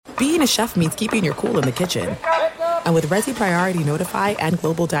being a chef means keeping your cool in the kitchen. And with Resi Priority Notify and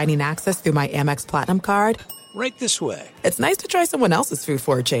Global Dining Access through my Amex Platinum card, right this way. It's nice to try someone else's food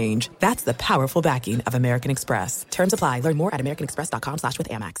for a change. That's the powerful backing of American Express. Terms apply. Learn more at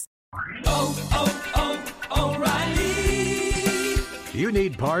americanexpress.com/withAmex. O'Reilly. You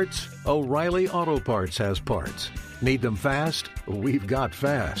need parts? O'Reilly Auto Parts has parts. Need them fast? We've got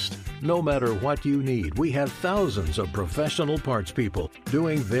fast. No matter what you need, we have thousands of professional parts people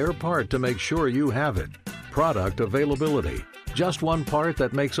doing their part to make sure you have it. Product availability. Just one part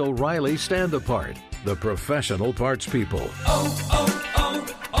that makes O'Reilly stand apart. The professional parts people.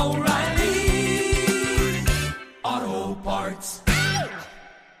 O'Reilly Auto Parts.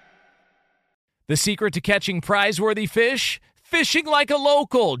 The secret to catching prize-worthy fish? Fishing like a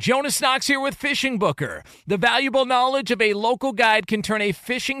local. Jonas Knox here with Fishing Booker. The valuable knowledge of a local guide can turn a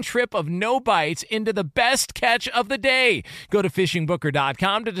fishing trip of no bites into the best catch of the day. Go to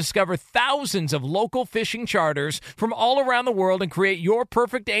fishingbooker.com to discover thousands of local fishing charters from all around the world and create your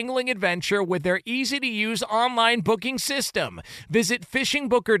perfect angling adventure with their easy-to-use online booking system. Visit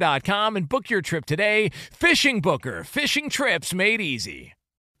fishingbooker.com and book your trip today. Fishing Booker. Fishing trips made easy.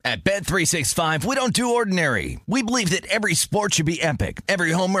 At Bet365, we don't do ordinary. We believe that every sport should be epic.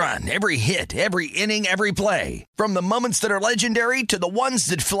 Every home run, every hit, every inning, every play. From the moments that are legendary to the ones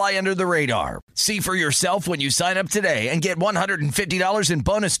that fly under the radar. See for yourself when you sign up today and get $150 in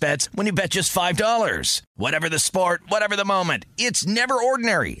bonus bets when you bet just $5. Whatever the sport, whatever the moment, it's never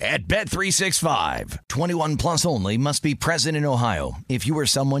ordinary at Bet365. 21 plus only. Must be present in Ohio. If you or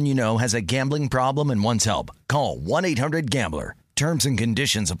someone you know has a gambling problem and wants help, call 1-800-GAMBLER. Terms and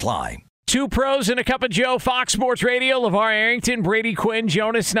conditions apply. Two pros and a cup of Joe, Fox Sports Radio. LeVar Arrington, Brady Quinn,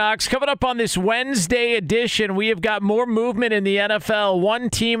 Jonas Knox. Coming up on this Wednesday edition, we have got more movement in the NFL. One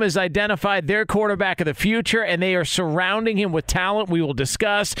team has identified their quarterback of the future, and they are surrounding him with talent. We will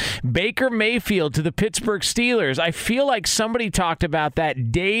discuss Baker Mayfield to the Pittsburgh Steelers. I feel like somebody talked about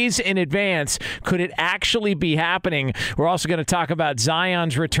that days in advance. Could it actually be happening? We're also going to talk about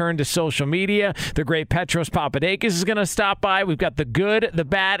Zion's return to social media. The great Petros Papadakis is going to stop by. We've got the good, the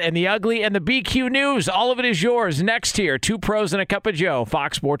bad, and the ugly, and the BQ News. All of it is yours next here. Two pros and a cup of Joe,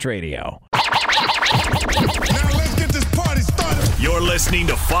 Fox Sports Radio. Now let's get this party started. You're listening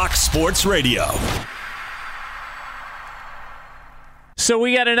to Fox Sports Radio. So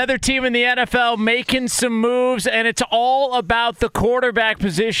we got another team in the NFL making some moves, and it's all about the quarterback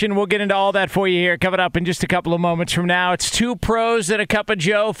position. We'll get into all that for you here coming up in just a couple of moments from now. It's two pros and a cup of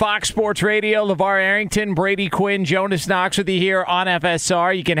Joe, Fox Sports Radio. LeVar Arrington, Brady Quinn, Jonas Knox with you here on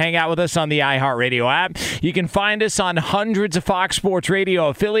FSR. You can hang out with us on the iHeartRadio app. You can find us on hundreds of Fox Sports Radio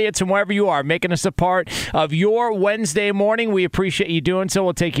affiliates, and wherever you are, making us a part of your Wednesday morning. We appreciate you doing so.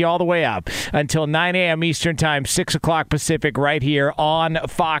 We'll take you all the way up until 9 a.m. Eastern Time, 6 o'clock Pacific, right here on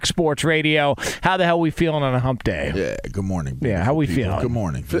Fox Sports Radio. How the hell are we feeling on a hump day? Yeah, good morning. Yeah, how we feeling? Good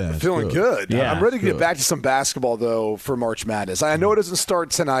morning. Yeah, feeling good. Yeah. I'm ready to get back to some basketball, though, for March Madness. I know it doesn't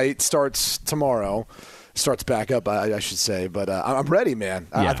start tonight. It starts tomorrow. Starts back up, I should say. But I'm ready, man.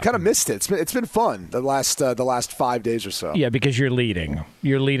 Yeah. I've kind of missed it. It's been fun the last 5 days or so. Yeah, because you're leading.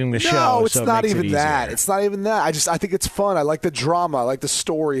 You're leading the show. No, it's so not makes even it that. easier. It's not even that. I think it's fun. I like the drama. I like the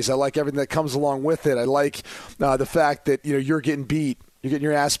stories. I like everything that comes along with it. I like the fact that you're getting beat. You're getting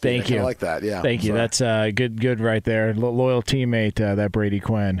your ass beat. Thank you. I like that. Yeah. Thank you. That's good right there. Loyal teammate, that Brady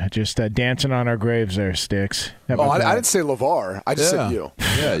Quinn. Just dancing on our graves there, Sticks. I didn't say LeVar. I just said you.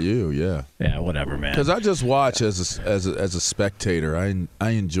 Yeah, you. Yeah. Yeah, whatever, man. Because I just watch as a spectator. I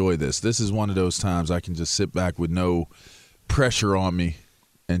enjoy this. This is one of those times I can just sit back with no pressure on me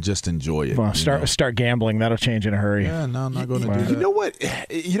and just enjoy it. Well, start gambling. That'll change in a hurry. Yeah, no, I'm not going to do that. You know what?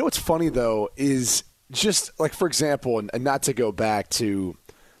 You know what's funny though is just like, for example, and not to go back to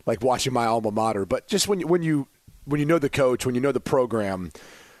like watching my alma mater, but just when you know the coach, when you know the program,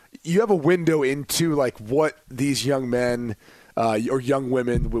 you have a window into like what these young men or young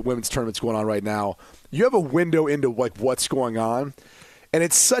women with women's tournaments going on right now. You have a window into like what's going on. And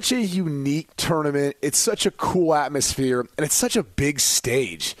it's such a unique tournament. It's such a cool atmosphere, and it's such a big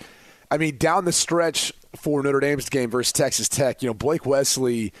stage. I mean, down the stretch for Notre Dame's game versus Texas Tech, Blake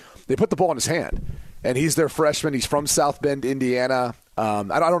Wesley, they put the ball in his hand, and he's their freshman. He's from South Bend, Indiana. I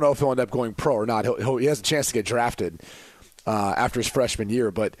don't know if he'll end up going pro or not. He has a chance to get drafted after his freshman year.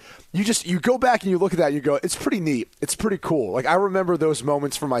 But you go back and you look at that and you go, it's pretty neat. It's pretty cool. Like, I remember those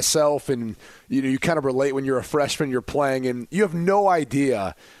moments for myself, and you kind of relate when you're a freshman, you're playing, and you have no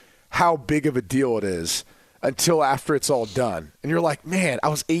idea how big of a deal it is until after it's all done. And you're like, man, I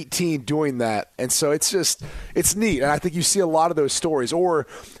was 18 doing that. And so it's neat. And I think you see a lot of those stories. Or,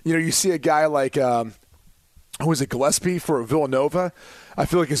 you see a guy like who was it, Gillespie for Villanova, I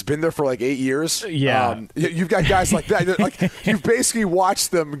feel like has been there for like 8 years. Yeah. You've got guys like that. Like you've basically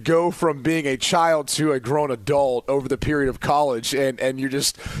watched them go from being a child to a grown adult over the period of college, and you're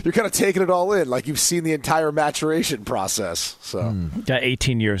kind of taking it all in. Like you've seen the entire maturation process. So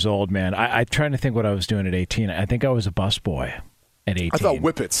 18 years old, man. I'm trying to think what I was doing at 18. I think I was a busboy at 18. I thought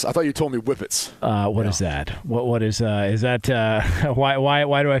whippets. I thought you told me whippets. What is that? What is that?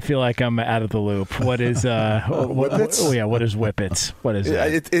 Why do I feel like I'm out of the loop? What is whippets? What is whippets? What is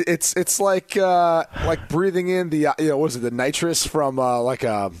that? It's like breathing in the what is it, the nitrous from like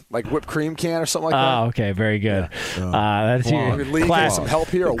whipped cream can or something like that. Oh, okay, very good. Yeah. That's your Lee, some help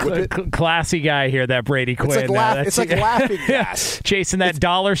here. A whippet. Classy guy here, that Brady Quinn. It's like laughing gas. Chasing that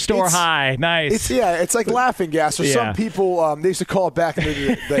dollar store high. Nice. It's like laughing gas. Or some people they used to call it back in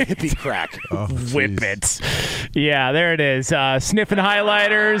the hippie crack. Whippets. Yeah, there it is. Sniffing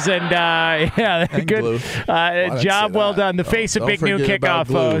highlighters and good glue. job well done. The face of big new kickoff,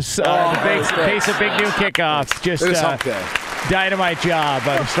 folks. The face of big new kickoff. Just dynamite job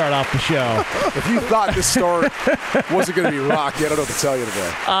to start off the show. If you thought this start wasn't going to be rocky, I don't know what to tell you today.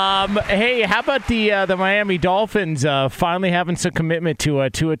 Hey, how about the Miami Dolphins finally having some commitment to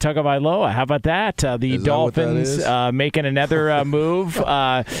Tua Tagovailoa? How about that? The Dolphins making another move.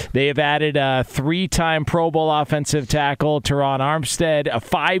 They have added a 3-time Pro Bowl offensive tackle, Teron Armstead, a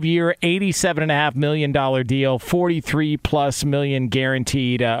 5-year, $87.5 million deal, $43+ million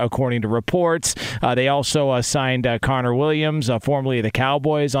guaranteed, according to reports. They also signed Connor Williams, formerly of the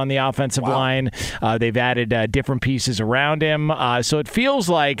Cowboys, on the offensive line. They've added different pieces around him. So it feels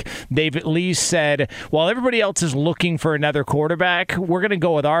like they've at least said, while everybody else is looking for another quarterback, we're going to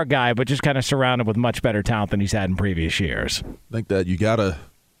go with our guy, but just kind of surround him with much better talent than he's had in previous years. I think that you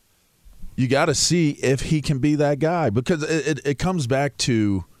gotta see if he can be that guy, because it comes back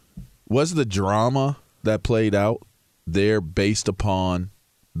to, was the drama that played out there based upon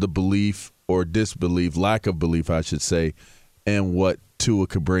the belief or disbelief, lack of belief, I should say, and what Tua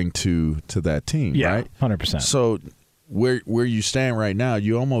could bring to that team, right? 100%. So where you stand right now,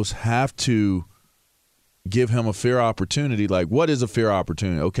 you almost have to give him a fair opportunity. Like, what is a fair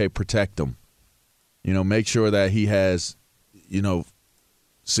opportunity? Okay, protect him. Make sure that he has,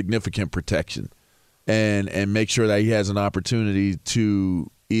 significant protection, and make sure that he has an opportunity to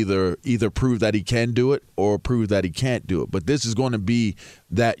either prove that he can do it or prove that he can't do it. But this is going to be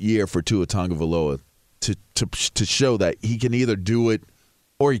that year for Tua Tagovailoa to show that he can either do it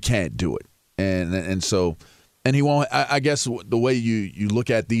or he can't do it. And he won't. I guess the way you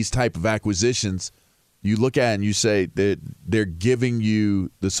look at these type of acquisitions, you look at it and you say that they're giving you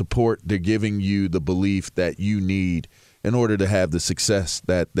the support, they're giving you the belief that you need in order to have the success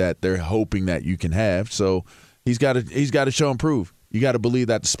that they're hoping that you can have. So he's got to show and prove. You got to believe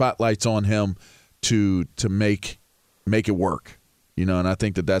that the spotlight's on him to make it work. And I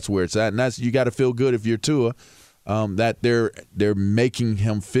think that's where it's at. And you got to feel good if you're Tua, that they're making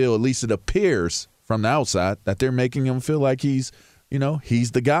him feel, at least it appears from the outside, that they're making him feel like he's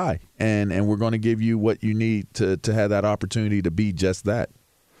the guy, and we're going to give you what you need to have that opportunity to be just that.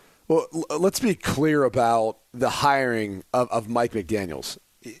 Well, let's be clear about the hiring of Mike McDaniels.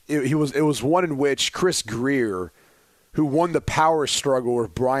 It was one in which Chris Grier, who won the power struggle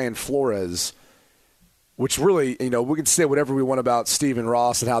with Brian Flores, which really, we can say whatever we want about Stephen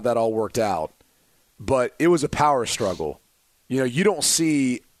Ross and how that all worked out, but it was a power struggle. You don't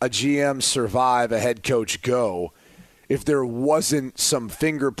see a GM survive a head coach go if there wasn't some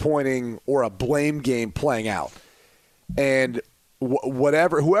finger pointing or a blame game playing out. And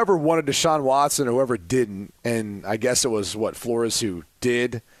whoever wanted Deshaun Watson or whoever didn't, and I guess it was Flores who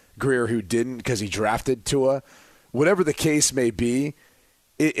did, Grier who didn't because he drafted Tua, whatever the case may be,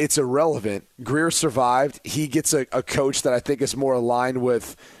 it's irrelevant. Grier survived. He gets a coach that I think is more aligned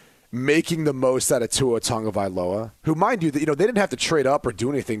with making the most out of Tua Tagovailoa, who, mind you, they didn't have to trade up or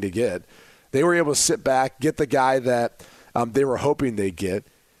do anything to get. They were able to sit back, get the guy that they were hoping they'd get.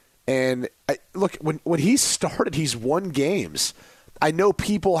 And look, when he started, he's won games. I know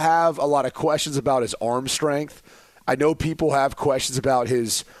people have a lot of questions about his arm strength. I know people have questions about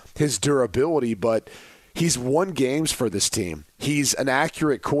his durability, but he's won games for this team. He's an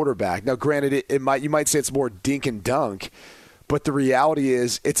accurate quarterback. Now, granted, you might say it's more dink and dunk, but the reality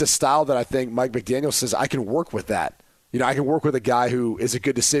is it's a style that I think Mike McDaniel says, I can work with that. I can work with a guy who is a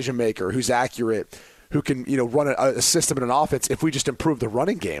good decision maker, who's accurate, who can run a system and an offense if we just improve the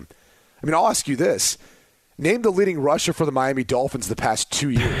running game. I mean, I'll ask you this. Name the leading rusher for the Miami Dolphins the past 2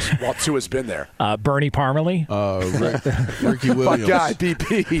 years while Tua's been there. Bernie Parmalee. Ricky Williams. My guy,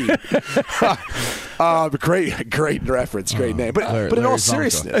 BP. Great reference, great name. But in Larry all Zonka.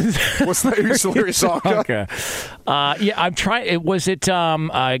 seriousness, what's Larry Zonka? Okay. I'm trying. Was it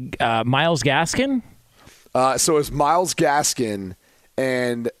Myles Gaskin? So it was Myles Gaskin,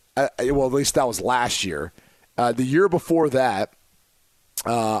 and at least that was last year. The year before that,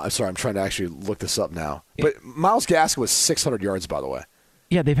 I'm sorry, I'm trying to actually look this up now. But Myles Gaskin was 600 yards, by the way.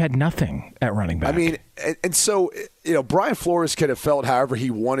 Yeah, they've had nothing at running back. I mean, and so, Brian Flores could have felt however he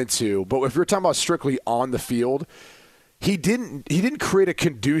wanted to, but if you're talking about strictly on the field, he didn't create a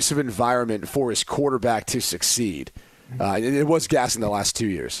conducive environment for his quarterback to succeed. It was Gaskin the last 2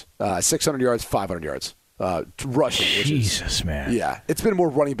 years. 600 yards, 500 yards. Rushing. Jesus, man. Yeah, it's been more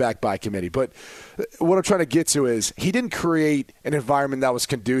running back by committee. But what I'm trying to get to is he didn't create an environment that was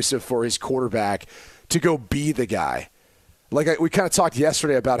conducive for his quarterback to go be the guy. We kind of talked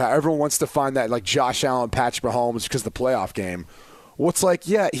yesterday about how everyone wants to find that like Josh Allen, Patrick Mahomes because of the playoff game. Well, it's like,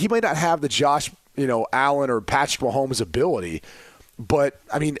 yeah, he might not have the Josh Allen or Patrick Mahomes ability, but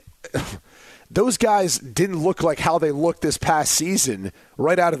I mean, those guys didn't look like how they looked this past season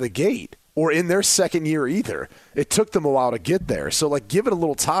right out of the gate or in their second year either. It took them a while to get there. So, give it a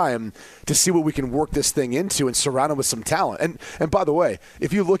little time to see what we can work this thing into and surround them with some talent. And by the way,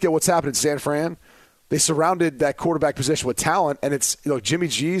 if you look at what's happened in San Fran, they surrounded that quarterback position with talent, and it's Jimmy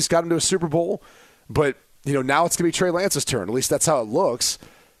G's got him to a Super Bowl, but now it's going to be Trey Lance's turn. At least that's how it looks.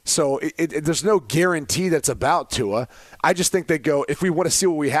 So there's no guarantee that it's about Tua. I just think they go, if we want to see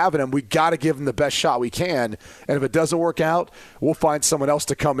what we have in him, we got to give him the best shot we can. And if it doesn't work out, we'll find someone else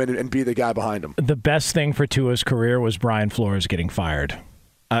to come in and be the guy behind him. The best thing for Tua's career was Brian Flores getting fired.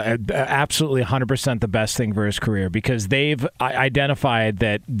 Absolutely 100% the best thing for his career because they've identified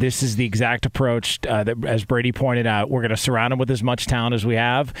that this is the exact approach that, as Brady pointed out, we're going to surround him with as much talent as we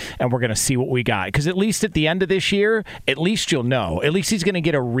have, and we're going to see what we got. Because at least at the end of this year, at least you'll know. At least he's going to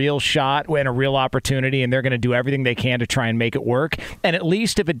get a real shot and a real opportunity, and they're going to do everything they can to try and make it work. And at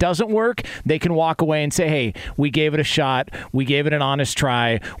least if it doesn't work, they can walk away and say, hey, we gave it a shot. We gave it an honest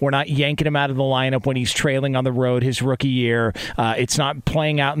try. We're not yanking him out of the lineup when he's trailing on the road his rookie year. It's not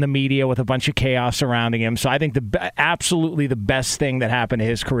playing out in the media with a bunch of chaos surrounding him. So I think absolutely the best thing that happened to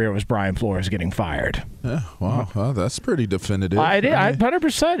his career was Brian Flores getting fired. Yeah, wow, well, that's pretty definitive. I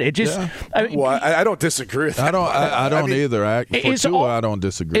 100%. It just. Yeah. I don't disagree with that. I don't either. For Tua, I don't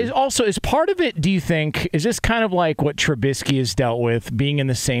disagree. Is part of it, do you think, is this kind of like what Trubisky has dealt with, being in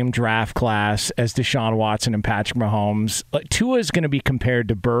the same draft class as Deshaun Watson and Patrick Mahomes? Tua is going to be compared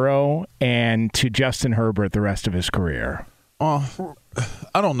to Burrow and to Justin Herbert the rest of his career.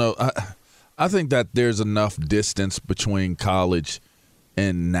 I don't know. I think that there's enough distance between college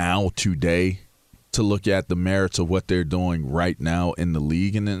and now today to look at the merits of what they're doing right now in the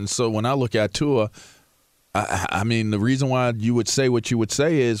league. And so when I look at Tua, I mean, the reason why you would say what you would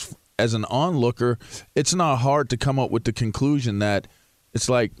say is, as an onlooker, it's not hard to come up with the conclusion that it's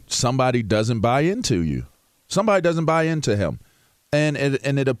like somebody doesn't buy into you. Somebody doesn't buy into him. And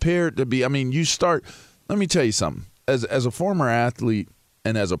it appeared to be, I mean, let me tell you something. As a former athlete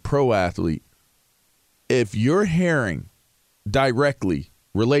and as a pro athlete, if you're hearing directly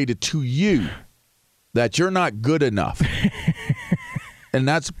related to you that you're not good enough, and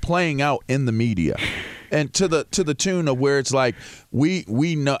that's playing out in the media, and to the tune of where it's like we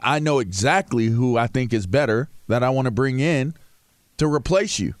know, I know exactly who I think is better that I want to bring in to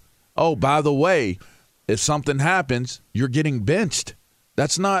replace you. Oh, by the way, if something happens, you're getting benched.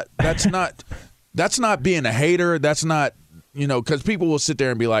 That's not being a hater. That's not, because people will sit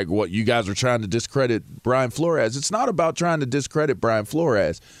there and be like, what, you guys are trying to discredit Brian Flores. It's not about trying to discredit Brian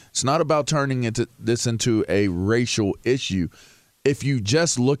Flores. It's not about turning this into a racial issue. If you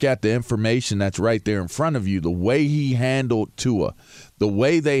just look at the information that's right there in front of you, the way he handled Tua, the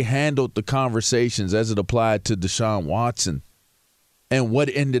way they handled the conversations as it applied to Deshaun Watson, and what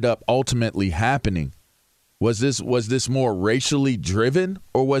ended up ultimately happening, was this more racially driven,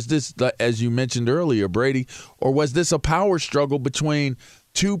 or was this, as you mentioned earlier, Brady, or was this a power struggle between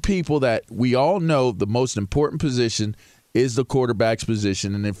two people that we all know the most important position is the quarterback's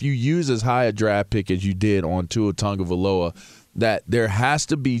position? And if you use as high a draft pick as you did on Tua Tagovailoa, that there has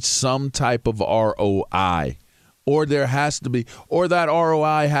to be some type of ROI, or that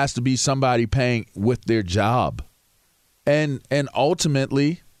ROI has to be somebody paying with their job. And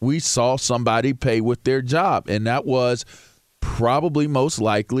ultimately, we saw somebody pay with their job, and that was probably most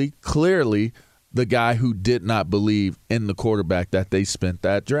likely, clearly, the guy who did not believe in the quarterback that they spent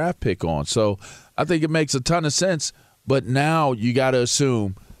that draft pick on. So I think it makes a ton of sense, but now you got to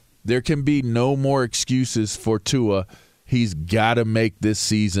assume there can be no more excuses for Tua. He's got to make this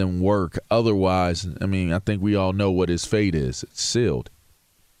season work. Otherwise, I mean, I think we all know what his fate is. It's sealed.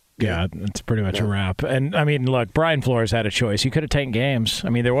 Yeah, it's pretty much a wrap. And, I mean, look, Brian Flores had a choice. He could have tanked games. I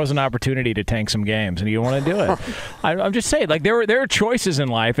mean, there was an opportunity to tank some games, and he didn't want to do it. I'm just saying, like, there are choices in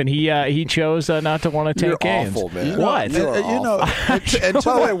life, and he chose not to want to tank games. You're awful, man. What? And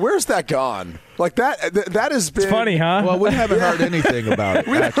by the way, where's that gone? Like, that has been... It's funny, huh? Well, we haven't heard anything about it.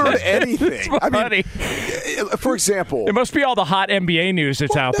 We haven't heard anything. It's funny. For example... It must be all the hot NBA news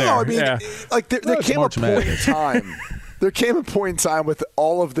that's out there. I mean, like, there came a March point in Madness. time... There came a point in time with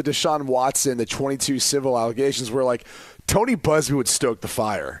all of the Deshaun Watson, the 22 civil allegations, where like Tony Busby would stoke the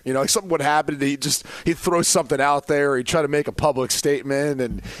fire. You know, like something would happen, and he'd throw something out there, he'd try to make a public statement,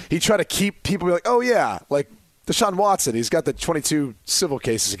 and he'd try to keep people like, oh yeah, like Deshaun Watson, he's got the 22 civil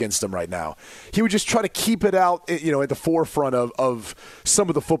cases against him right now. He would just try to keep it out, you know, at the forefront of some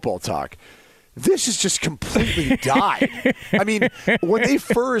of the football talk. This has just completely died. I mean, when they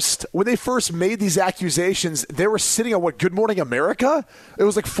first made these accusations, they were sitting on Good Morning America? It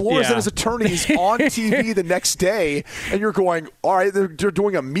was like Flores and his attorneys on TV the next day, and you're going, all right, they're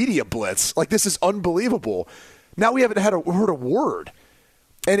doing a media blitz. Like, this is unbelievable. Now we haven't heard a word.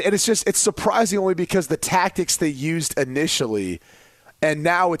 And it's surprising only because the tactics they used initially, and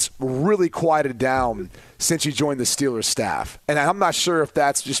now it's really quieted down since he joined the Steelers staff. And I'm not sure if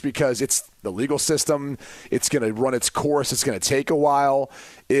that's just because it's the legal system, it's going to run its course, it's going to take a while.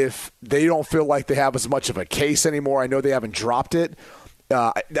 If they don't feel like they have as much of a case anymore, I know they haven't dropped it.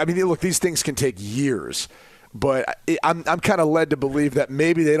 I mean, look, these things can take years. But I'm kind of led to believe that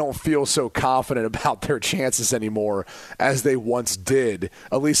maybe they don't feel so confident about their chances anymore as they once did,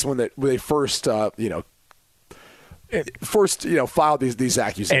 at least when they first, filed these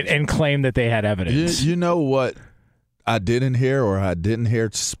accusations. And claimed that they had evidence. You know what I didn't hear, or I didn't hear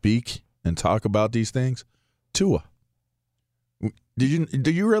speak and talk about these things? Tua. Do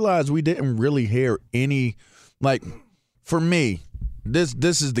you realize we didn't really hear any, like, for me, this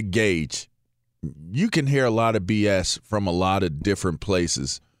is the gauge. You can hear a lot of BS from a lot of different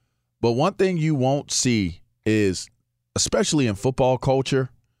places. But one thing you won't see is, especially in football culture,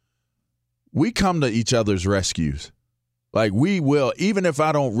 we come to each other's rescues. Like, we will, even if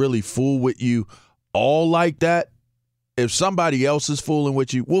I don't really fool with you all like that, if somebody else is fooling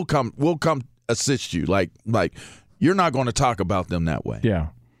with you, we'll come assist you. Like you're not going to talk about them that way. Yeah.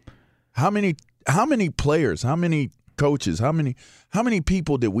 How many players, how many coaches, how many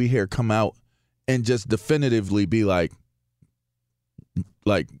people did we hear come out and just definitively be like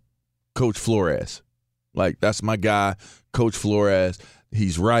Coach Flores? Like, that's my guy, Coach Flores.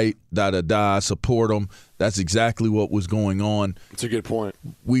 He's right, I support him. That's exactly what was going on. That's a good point.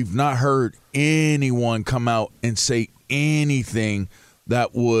 We've not heard anyone come out and say anything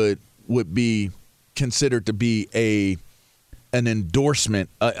that would be considered to be an endorsement.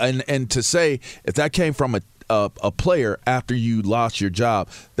 And to say, if that came from a player after you lost your job,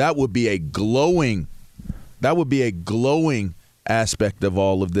 that would be a glowing aspect of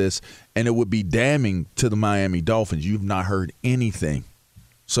all of this, and it would be damning to the Miami Dolphins. You've not heard anything.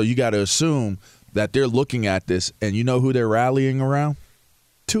 So you got to assume that they're looking at this, and you know who they're rallying around?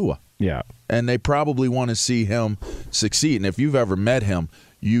 Tua. Yeah. And they probably want to see him succeed. And if you've ever met him,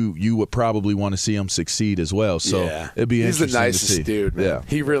 you would probably want to see him succeed as well. So it'd be interesting to see. He's the nicest dude, man. Yeah.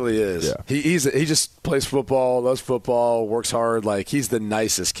 He really is. Yeah. He just plays football, loves football, works hard. Like, he's the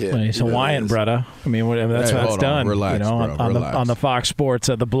nicest kid. Well, he's Hawaiian, brother. I mean, that's what it's done. Relax, on the Fox Sports,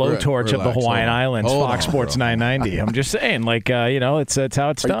 the blowtorch of the Hawaiian Islands, Fox Sports 990. I'm just saying, it's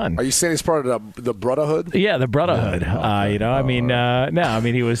how it's done. Are you saying he's part of the Brotherhood? Yeah, the Brotherhood. He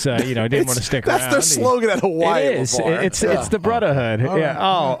was, didn't want to stick around. That's their slogan at Hawaii. It is. It's the Brotherhood. Yeah.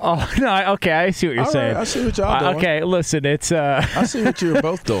 Oh, no. Okay, I see what you're saying. Right, I see what y'all doing. Okay, listen, it's I see what you're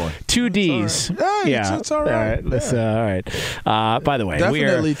both doing. 2 Ds. Hey, Yeah. It's all right. Listen, all right. By the way,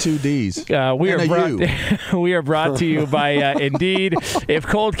 definitely 2 Ds. We are brought to you by Indeed. If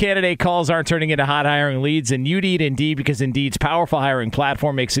cold candidate calls aren't turning into hot hiring leads, then you need Indeed, because Indeed's powerful hiring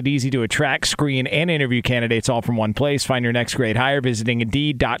platform makes it easy to attract, screen, and interview candidates all from one place. Find your next great hire visiting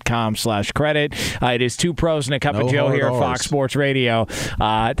Indeed.com/credit. It is 2 pros and a cup of Joe here at Fox Sports Radio.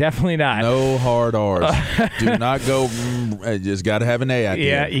 Definitely not. No hard R's. Do not go. Just got to have an A at the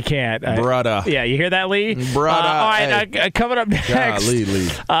Yeah, end. you can't. Brother. Yeah, you hear that, Lee? Brother. All right, coming up next. Lee.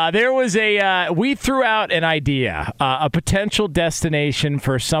 There was we threw out an idea, a potential destination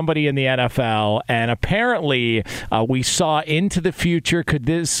for somebody in the NFL, and apparently we saw into the future. Could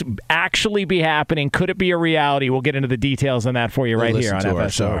this actually be happening? Could it be a reality? We'll get into the details on that for you right here on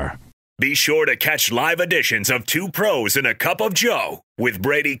FSR. Be sure to catch live editions of 2 Pros and a Cup of Joe with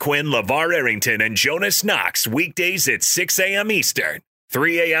Brady Quinn, LeVar Arrington, and Jonas Knox weekdays at 6 a.m. Eastern,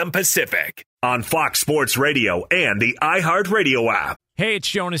 3 a.m. Pacific on Fox Sports Radio and the iHeartRadio app. Hey, it's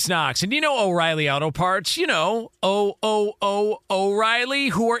Jonas Knox, and you know O'Reilly Auto Parts. You know, O'Reilly,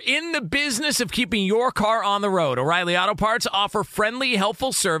 who are in the business of keeping your car on the road. O'Reilly Auto Parts offer friendly,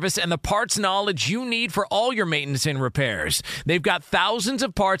 helpful service and the parts knowledge you need for all your maintenance and repairs. They've got thousands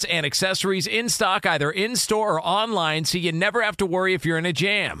of parts and accessories in stock, either in-store or online, so you never have to worry if you're in a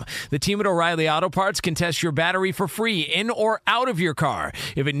jam. The team at O'Reilly Auto Parts can test your battery for free, in or out of your car.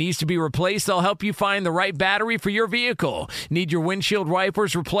 If it needs to be replaced, they'll help you find the right battery for your vehicle. Need your windshield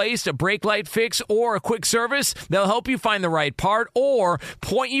wipers replaced, a brake light fix, or a quick service? They'll help you find the right part or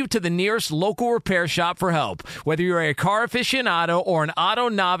point you to the nearest local repair shop for help. Whether you're a car aficionado or an auto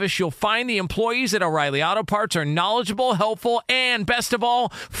novice, you'll find the employees at O'Reilly Auto Parts are knowledgeable, helpful, and best of all,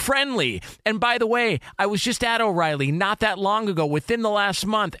 friendly. And by the way, I was just at O'Reilly not that long ago, within the last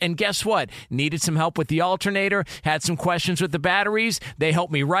month, and guess what? Needed some help with the alternator, had some questions with the batteries. They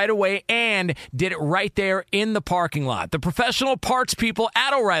helped me right away and did it right there in the parking lot. The professional parts people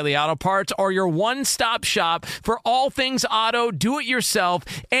at O'Reilly Auto Parts are your one-stop shop for all things auto, do-it-yourself,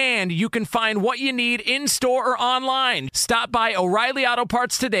 and you can find what you need in-store or online. Stop by O'Reilly Auto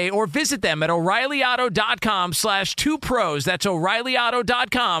Parts today or visit them at O'ReillyAuto.com/2pros. That's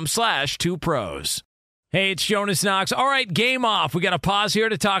O'ReillyAuto.com/2pros. Hey, it's Jonas Knox. All right, game off. We got to pause here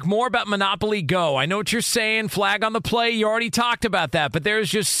to talk more about Monopoly Go. I know what you're saying, flag on the play. You already talked about that, but there's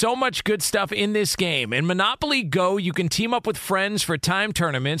just so much good stuff in this game. In Monopoly Go, you can team up with friends for time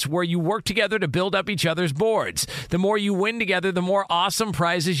tournaments where you work together to build up each other's boards. The more you win together, the more awesome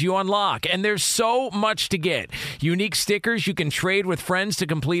prizes you unlock, and there's so much to get. Unique stickers you can trade with friends to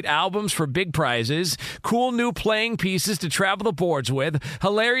complete albums for big prizes, cool new playing pieces to travel the boards with,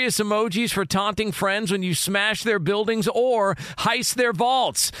 hilarious emojis for taunting friends when you smash their buildings or heist their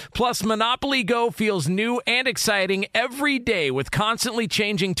vaults. Plus, Monopoly Go feels new and exciting every day with constantly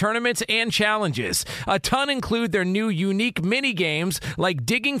changing tournaments and challenges. A ton include their new unique mini games like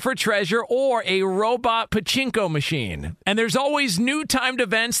digging for treasure or a robot pachinko machine. And there's always new timed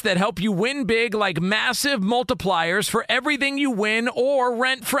events that help you win big, like massive multipliers for everything you win or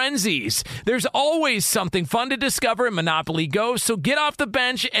rent frenzies. There's always something fun to discover in Monopoly Go, so get off the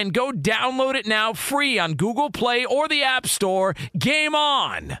bench and go download it now free on Google Play or the App Store. Game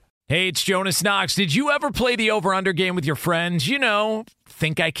on! Hey, it's Jonas Knox. Did you ever play the over-under game with your friends? You know,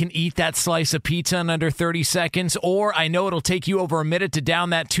 think I can eat that slice of pizza in under 30 seconds, or I know it'll take you over a minute to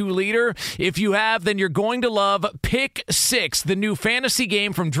down that 2-liter? If you have, then you're going to love Pick 6, the new fantasy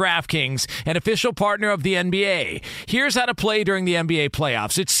game from DraftKings, an official partner of the NBA. Here's how to play during the NBA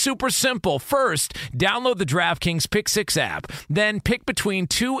playoffs. It's super simple. First, download the DraftKings Pick 6 app. Then pick between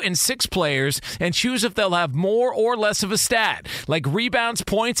 2 and 6 players and choose if they'll have more or less of a stat, like rebounds,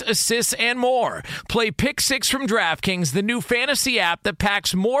 points, assists, and more. Play Pick 6 from DraftKings, the new fantasy app that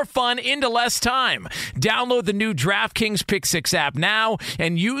packs more fun into less time. Download the new DraftKings Pick 6 app now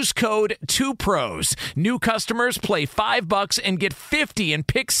and use code 2pros. New customers play $5 and get 50 in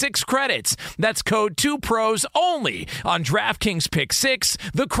Pick 6 credits. That's code 2pros only on DraftKings Pick 6.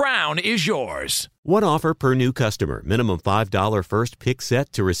 The crown is yours. One offer per new customer. Minimum $5 first pick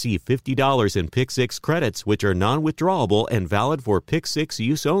set to receive $50 in Pick 6 credits, which are non-withdrawable and valid for Pick 6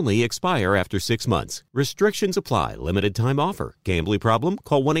 use only. Expire after 6 months. Restrictions apply. Limited time offer. Gambling problem?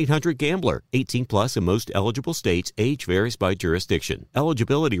 Call 1-800-GAMBLER. 18 plus in most eligible states. Age varies by jurisdiction.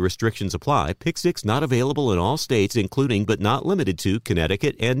 Eligibility restrictions apply. Pick 6 not available in all states, including but not limited to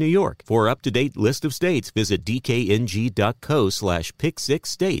Connecticut and New York. For up-to-date list of states, visit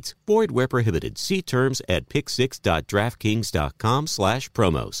dkng.co/pick6states. Void where prohibited. See terms at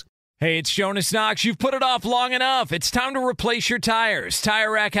pick6.draftkings.com/promos. Hey, it's Jonas Knox. You've put it off long enough. It's time to replace your tires.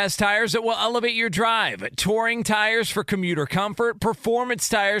 Tire Rack has tires that will elevate your drive. Touring tires for commuter comfort, performance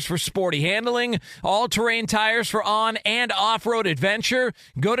tires for sporty handling, all-terrain tires for on- and off-road adventure.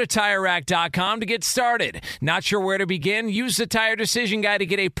 Go to TireRack.com to get started. Not sure where to begin? Use the Tire Decision Guide to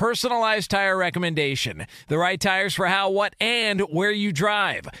get a personalized tire recommendation. The right tires for how, what, and where you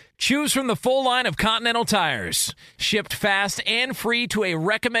drive. Choose from the full line of Continental tires. Shipped fast and free to a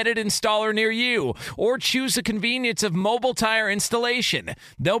recommended installer near you. Or choose the convenience of mobile tire installation.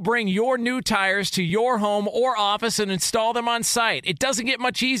 They'll bring your new tires to your home or office and install them on site. It doesn't get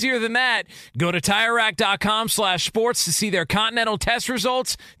much easier than that. Go to TireRack.com/sports to see their Continental test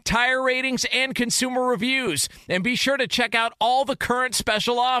results, tire ratings, and consumer reviews. And be sure to check out all the current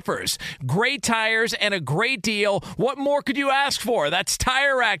special offers. Great tires and a great deal. What more could you ask for? That's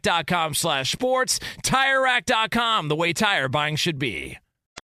TireRack.com/sports. TireRack.com, the way tire buying should be.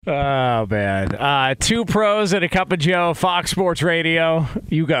 Oh, man. 2 pros and a cup of Joe, Fox Sports Radio.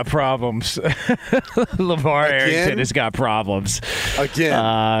 You got problems. LeVar Arrington has got problems.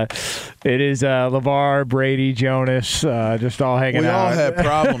 Again. It is LeVar, Brady, Jonas, just all hanging out. We all have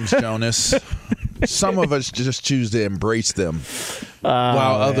problems, Jonas. Some of us just choose to embrace them,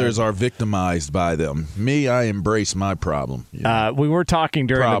 while others are victimized by them. Me, I embrace my problem. We were talking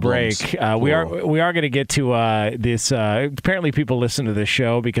during Problems, the break. We are going to get to this. Apparently, people listen to the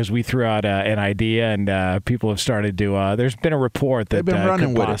show because we threw out an idea, and people have started to. There's been a report that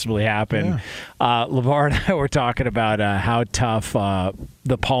could possibly happen. Yeah. LeVar and I were talking about how tough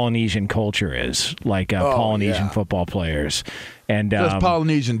the Polynesian culture is, like Polynesian football players. And just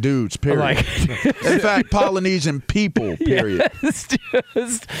Polynesian dudes, period. In fact, Polynesian people, period.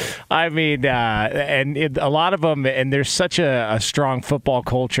 A lot of them, and there's such a strong football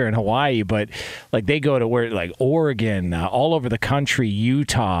culture in Hawaii, but like they go to like Oregon, all over the country,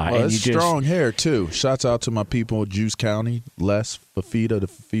 Utah. Well, and it's strong hair, too. Shouts out to my people in Juice County, Les, Fafita, the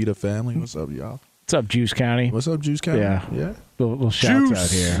Fafita family. What's up, y'all? What's up, Juice County? What's up, Juice County? Yeah. Little shouts out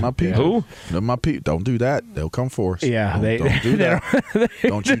here. My people. Who? My people. Don't do that. They'll come for us. Yeah, don't do that.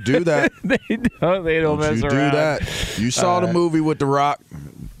 Don't you do that. They don't mess you around. do that. You saw the movie with The Rock.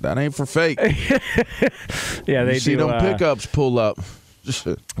 That ain't for fake. Yeah, they you see do. them pickups pull up.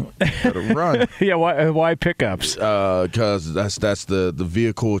 Gotta run. Yeah, why pickups? Because that's the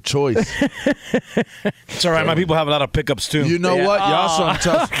vehicle of choice. It's all right. My people have a lot of pickups too. You know what? Y'all some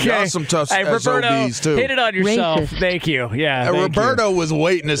tough. Okay. Y'all some tough Hey, Roberto, SOBs too. hit it on yourself. Thank you. Yeah, Roberto was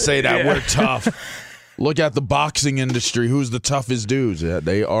waiting to say that we're tough. Look at the boxing industry. Who's the toughest dudes? Yeah,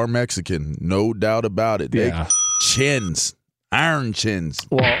 they are Mexican, no doubt about it. Yeah. They chins. Iron chins.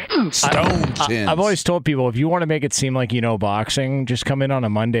 Well, Stone chins. I've always told people, if you want to make it seem like you know boxing, just come in on a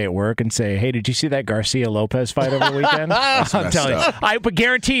Monday at work and say, hey, did you see that Garcia-Lopez fight over the weekend? I'm telling you. But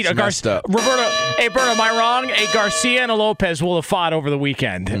guaranteed. Roberto, am I wrong? A Garcia and a Lopez will have fought over the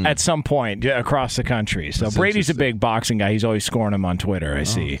weekend at some point across the country. So Brady's a big boxing guy. He's always scoring him on Twitter, I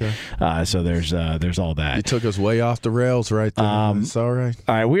see. Okay. So there's all that. You took us way off the rails right there. It's all right.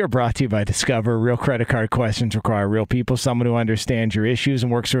 All right, we are brought to you by Discover. Real credit card questions require real people, someone who understands your issues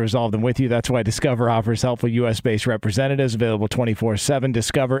and works to resolve them with you. That's why Discover offers helpful U.S.-based representatives available 24/7.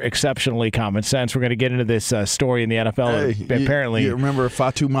 Discover, exceptionally common sense. We're going to get into this story in the NFL. Hey, apparently, you remember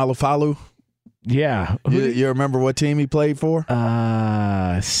Fatu Malafalu? Yeah. You remember what team he played for?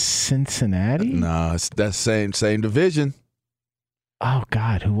 Cincinnati? No, it's that same division. Oh,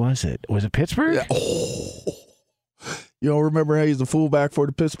 God, who was it? Was it Pittsburgh? Yeah. Oh. You don't remember how he's the fullback for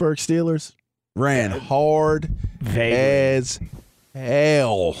the Pittsburgh Steelers? Ran hard as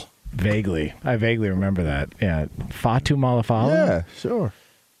hell. Vaguely. I vaguely remember that. Yeah. Fatu Malafalu? Yeah, sure.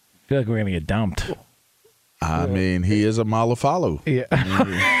 I feel like we're going to get dumped. I mean, he is a Malafalu. Yeah.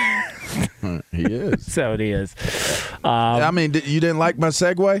 He is. So he is. I mean, you didn't like my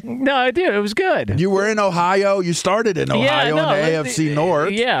segue? No, I did. It was good. You were in Ohio. You started in Ohio in the AFC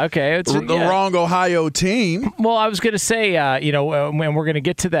North. Yeah, okay. The wrong Ohio team. Well, I was going to say, when we're going to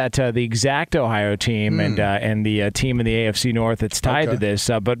get to that, the exact Ohio team and the team in the AFC North that's tied to this.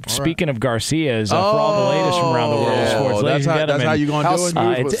 But speaking of Garcias, for all the latest from around the world of sports, ladies and gentlemen. That's how you're going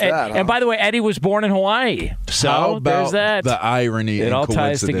to do it? And by the way, Eddie was born in Hawaii. So how about there's that. The irony it and all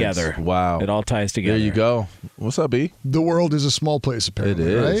coincidence. ties together. Wow. It all ties together. There you go. What's up, B? The world is a small place, apparently.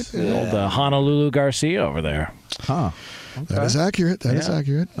 It is. Right? Old Honolulu Garcia over there. Huh. Okay. That is accurate. That is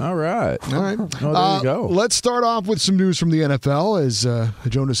accurate. All right. All right. Oh, there you go. Let's start off with some news from the NFL. As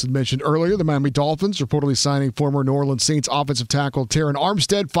Jonas had mentioned earlier, the Miami Dolphins reportedly signing former New Orleans Saints offensive tackle Terron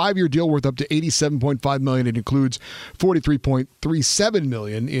Armstead, 5-year deal worth up to $87.5 million. It includes $43.37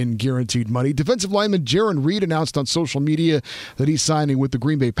 million in guaranteed money. Defensive lineman Jaron Reed announced on social media that he's signing with the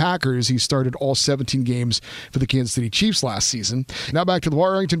Green Bay Packers. He started all 17 games for the Kansas City Chiefs last season. Now back to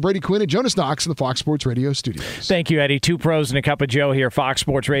LeVar Arrington, Brady Quinn, and Jonas Knox in the Fox Sports Radio studios. Thank you, Eddie. Two pros and a cup of Joe here, Fox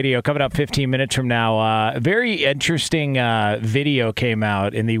Sports Radio. Coming up 15 minutes from now. A very interesting video came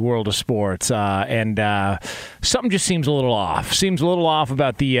out in the world of sports, and something just seems a little off. Seems a little off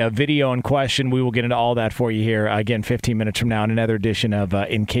about the video in question. We will get into all that for you here, again, 15 minutes from now in another edition of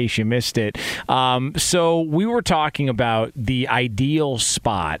In Case You Missed It. So we were talking about the ideal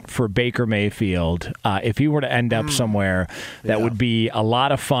spot for Baker Mayfield if he were to end up somewhere that would be a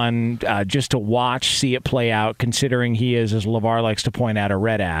lot of fun just to watch, see it play out, considering he is, as LeVar likes to point out, a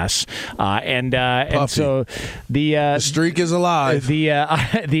red ass. And so the streak is alive.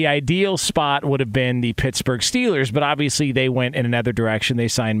 The ideal spot would have been the Pittsburgh Steelers, but obviously they went in another direction. They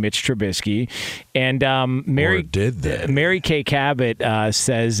signed Mitch Trubisky. And Mary Kay Cabot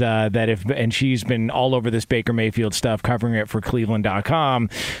says that and she's been all over this Baker Mayfield stuff, covering it for Cleveland.com,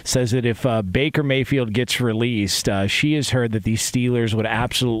 says that if Baker Mayfield gets released, she has heard that the Steelers would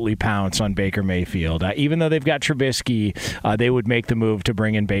absolutely pounce on Baker Mayfield. Even though they've got Trubisky, Trubisky, they would make the move to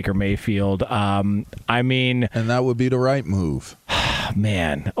bring in Baker Mayfield. And that would be the right move.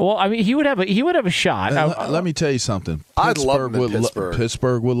 Man, well, I mean, he would have a shot. Let me tell you something. I'd love him in Pittsburgh.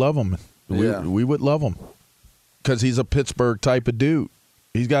 Pittsburgh would love him. Yeah. We would love him because he's a Pittsburgh type of dude.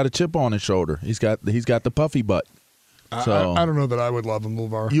 He's got a chip on his shoulder. He's got the puffy butt. So I don't know that I would love him,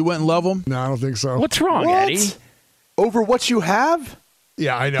 LeVar. You wouldn't love him? No, I don't think so. What's wrong, Eddie? Over what you have?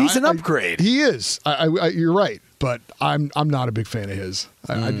 Yeah, I know. He's an upgrade. He is. You're right, but I'm not a big fan of his.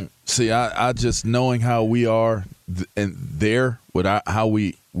 See, I just knowing how we are and how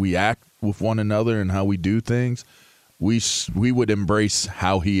we act with one another and how we do things, we would embrace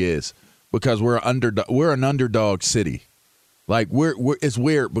how he is because we're an underdog city. Like it's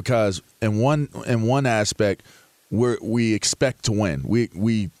weird because in one aspect we expect to win.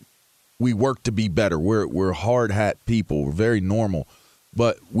 We work to be better. We're hard hat people. We're very normal,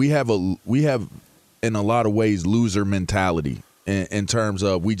 but we have in a lot of ways loser mentality in terms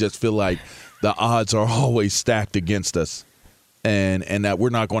of we just feel like the odds are always stacked against us, and that we're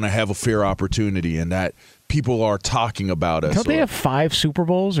not going to have a fair opportunity, and that people are talking about us. Don't they have 5 Super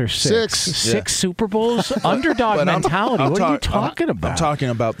Bowls or 6? 6 Super Bowls? Underdog mentality. What are you talking about? I'm talking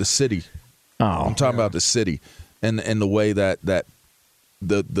about the city. I'm talking about the city and the way that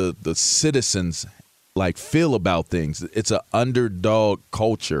the citizens like feel about things. It's an underdog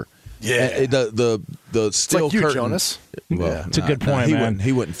culture. Yeah. The steel it's like curtain. Jonas. Well, it's a good point, man.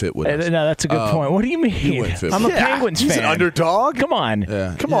 He wouldn't fit with us. No, that's a good point. What do you mean? He wouldn't fit I'm with a us. Penguins He's fan. an underdog? Come on.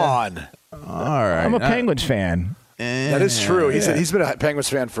 Yeah. Come on. All right. I'm a Penguins fan. That is true. He's been a Penguins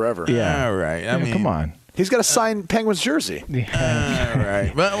fan forever. Yeah. All right. I mean, come on. He's got a signed Penguins jersey. All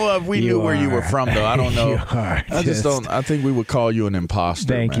right. Well, if we knew where you were from, though, I don't know. I just don't. I think we would call you an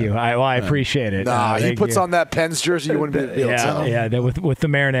imposter. Thank you. I appreciate it. Nah, he puts on that Pens jersey. You wouldn't be able to tell. Yeah, with the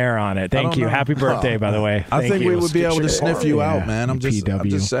marinara on it. Thank you. Happy birthday, by the way. I think we would be able to sniff you out, man. I'm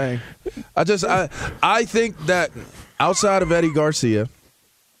just saying. I think that outside of Eddie Garcia,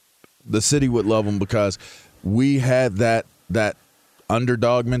 the city would love him because we had that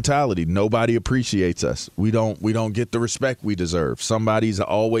underdog mentality. Nobody appreciates us. We don't get the respect we deserve. Somebody's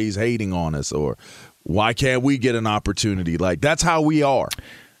always hating on us, or why can't we get an opportunity? Like, that's how we are.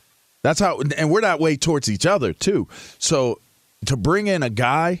 That's how, and we're that way towards each other too. So to bring in a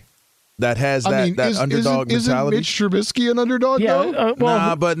guy that has that underdog mentality. Isn't Mitch Trubisky an underdog, though?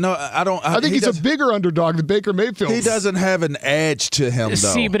 I think he's a bigger underdog than Baker Mayfield. He doesn't have an edge to him, though.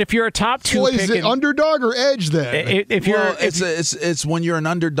 See, but if you're a top 2 pick, is it underdog or edge then? It's when you're an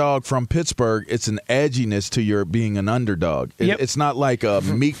underdog from Pittsburgh, it's an edginess to your being an underdog. It's not like a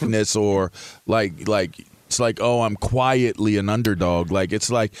meekness or like it's like, oh, I'm quietly an underdog. Like, it's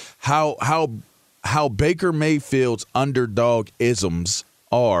like how Baker Mayfield's underdog isms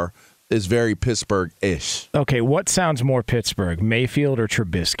is very Pittsburgh-ish. Okay, what sounds more Pittsburgh, Mayfield or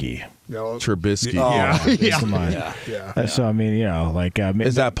Trubisky? No, Trubisky. Yeah. So, I mean,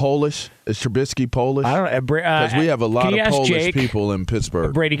 is that Polish? Is Trubisky Polish? I don't know. Because we have a lot of Polish people in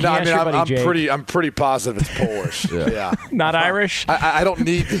Pittsburgh. Brady, can you ask your buddy Jake? I'm pretty positive it's Polish. Yeah. Not Irish? I don't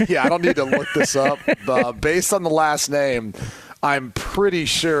need to look this up. Based on the last name, I'm pretty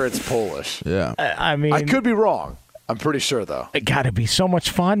sure it's Polish. Yeah. I mean, I could be wrong. I'm pretty sure, though. It got to be so much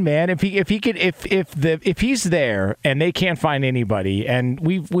fun, man. If he's there and they can't find anybody, and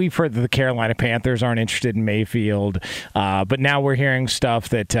we've heard that the Carolina Panthers aren't interested in Mayfield, but now we're hearing stuff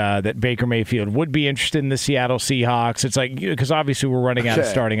that Baker Mayfield would be interested in the Seattle Seahawks. It's like, because obviously we're running out of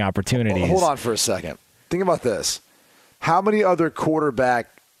starting opportunities. Hold on for a second. Think about this. How many other quarterback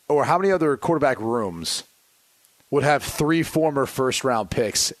rooms would have 3 former first-round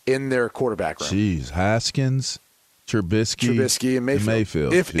picks in their quarterback room? Jeez, Haskins, Trubisky and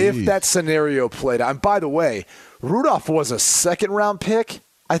Mayfield. If that scenario played out, and by the way, Rudolph was a second-round pick,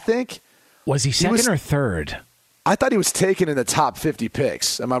 I think. Was he second or third? I thought he was taken in the top 50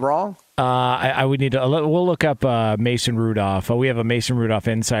 picks. Am I wrong? I would need to. We'll look up Mason Rudolph. We have a Mason Rudolph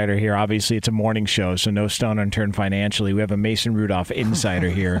insider here. Obviously, it's a morning show, so no stone unturned financially. We have a Mason Rudolph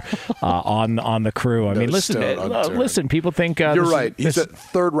insider here on the crew. I mean, listen. People think you're right. He's a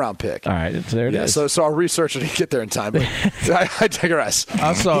third-round pick. All right, there it is. So I'll research it and get there in time. But I digress.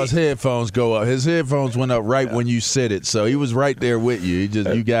 I saw his headphones go up. His headphones went up right when you said it, so he was right there with you.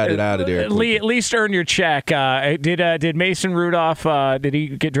 You got it out of there. At least earn your check. Did Mason Rudolph? Did he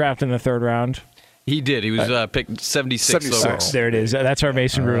get drafted in the third round? He did. He was picked 76 overall. There it is. That's our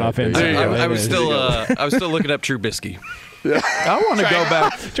Mason Rudolph. I was still looking up Trubisky. I want to go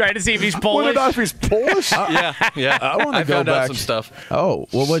back. Trying to see if he's Want Polish. to know if he's Polish? Yeah. I want to go found back. out some stuff. Oh,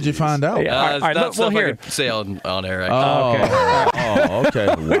 well, what'd you find out? Yeah. All right, Not look, stuff well, I here. could say on air. Actually.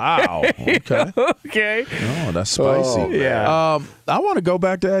 Okay. Wow. Okay. Okay. Oh, that's spicy. Yeah. I want to go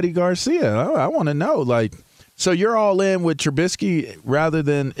back to Eddie Garcia. I want to know, like, so you're all in with Trubisky rather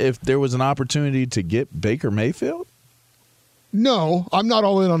than if there was an opportunity to get Baker Mayfield? No, I'm not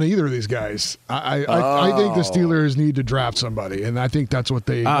all in on either of these guys. I think the Steelers need to draft somebody, and I think that's what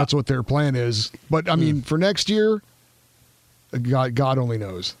their plan is. But I mean, for next year, God only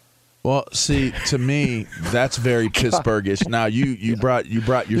knows. Well, see, to me, that's very Pittsburghish. Now you brought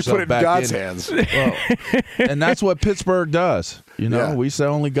yourself You put it in back God's in. hands. Well, and that's what Pittsburgh does. You know, Yeah. we say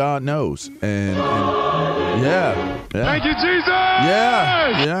only God knows. And yeah. Thank you, Jesus.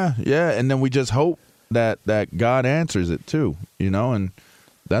 Yeah. And then we just hope that God answers it too, you know, and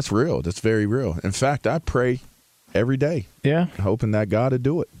that's real. That's very real. In fact, I pray every day, hoping that God would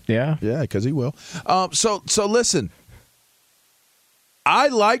do it. Yeah, because He will. So listen, I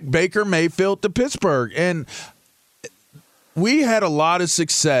like Baker Mayfield to Pittsburgh, and we had a lot of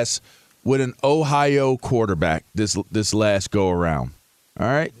success with an Ohio quarterback this last go around. All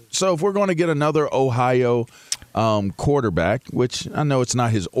right, so if we're going to get another Ohio quarterback, which I know it's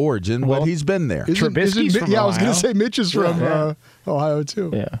not his origin, but he's been there. Trubisky's from I was going Ohio. to say Mitch is from Ohio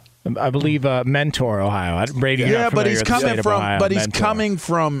too. Yeah, I believe Mentor, Ohio. Brady. Yeah, but he's coming from Mentor. coming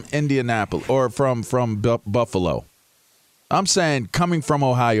from Indianapolis or from Buffalo. I'm saying coming from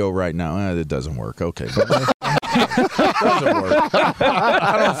Ohio right now. It doesn't work. Okay, but doesn't work.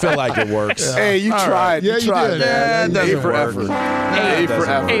 I don't feel like it works. Hey, you tried. Yeah, you tried, did. man. It doesn't A for work. effort. It A for doesn't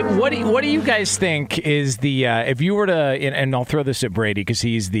effort. Hey, what do you guys think is the if you were to and I'll throw this at Brady because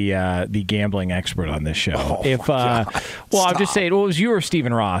he's the gambling expert on this show. I'm just saying, well, it was you or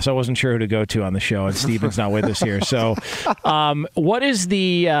Stephen Ross. I wasn't sure who to go to on the show, and Stephen's not with us here. So, what is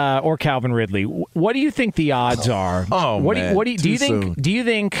the or Calvin Ridley? What do you think the odds are? Do you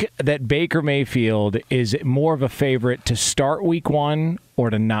think that Baker Mayfield is more of a favorite to start Week 1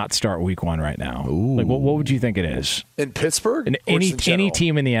 or to not start Week 1 right now? Like, what would you think it is? In Pittsburgh? In Or any just in general?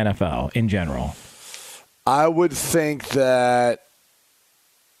 team in the NFL in general? I would think that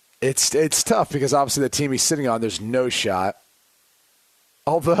it's tough because obviously the team he's sitting on, there's no shot.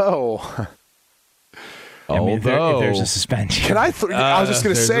 Although, if there's a suspension. I was just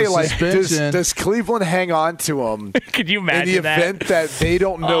going to there's say, a like, suspension. does Cleveland hang on to him Could you in imagine the that? event that they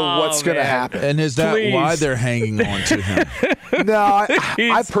don't know what's going to man. happen? And is that Please. why they're hanging on to him? No,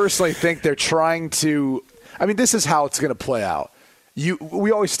 I personally think they're trying to. I mean, this is how it's going to play out.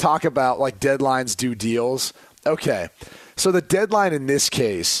 We always talk about like deadlines do deals. Okay, so the deadline in this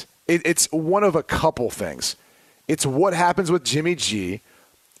case, it's one of a couple things. It's what happens with Jimmy G,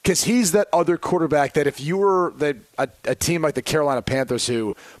 because he's that other quarterback that if you were a team like the Carolina Panthers,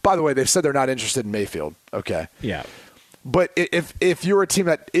 who, by the way, they've said they're not interested in Mayfield. Okay, Yeah. but if you're a team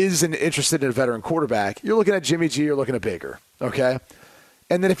that isn't interested in a veteran quarterback, you're looking at Jimmy G, you're looking at Baker, okay?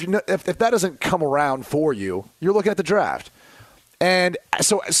 And then if that doesn't come around for you, you're looking at the draft. And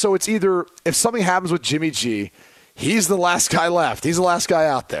so it's either if something happens with Jimmy G, he's the last guy left. He's the last guy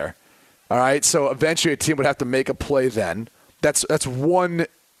out there. All right? So eventually a team would have to make a play then. That's one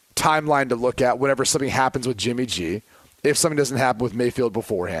timeline to look at whenever something happens with Jimmy G, if something doesn't happen with Mayfield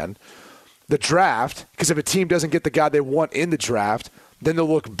beforehand. The draft, because if a team doesn't get the guy they want in the draft, then they'll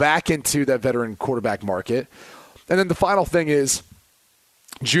look back into that veteran quarterback market. And then the final thing is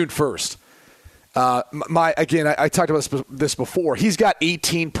June 1st. I talked about this before. He's got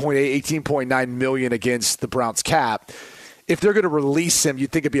 $18.9 million against the Browns cap. If they're going to release him,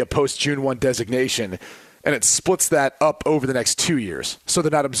 you'd think it'd be a post-June 1 designation, and it splits that up over the next 2 years. So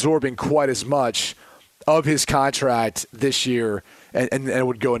they're not absorbing quite as much of his contract this year, and it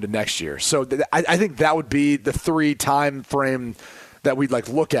would go into next year. So I think that would be the 3 time frame that we'd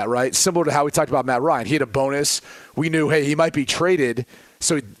look at, right? Similar to how we talked about Matt Ryan. He had a bonus. We knew, hey, he might be traded,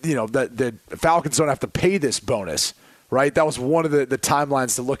 so the Falcons don't have to pay this bonus, right? That was one of the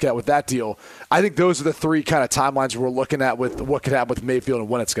timelines to look at with that deal. I think those are the 3 kind of timelines we're looking at with what could happen with Mayfield and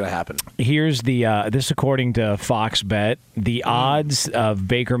when it's going to happen. Here's this according to Fox Bet, the odds of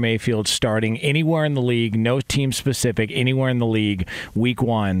Baker Mayfield starting anywhere in the league, no team specific, anywhere in the league, week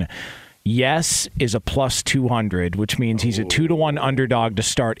 1. Yes is a plus 200, which means he's a 2-1 underdog to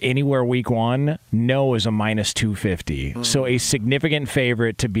start anywhere week 1. No is a minus 250. So a significant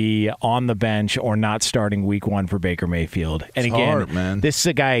favorite to be on the bench or not starting week 1 for Baker Mayfield. And It's again, hard, man. This is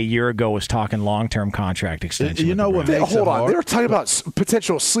a guy a year ago was talking long-term contract extension. You know what makes Hold it on. hard? They were talking about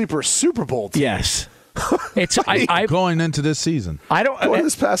potential sleeper Super Bowl team. Yes. It's going into this season.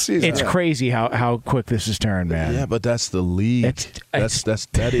 This past season. It's crazy how quick this has turned, man. Yeah, but that's the league.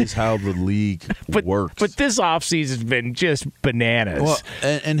 That is how the league works. But this offseason's been just bananas. Well,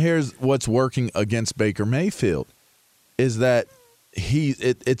 and here's what's working against Baker Mayfield is that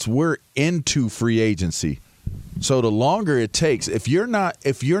we're into free agency. So the longer it takes, if you're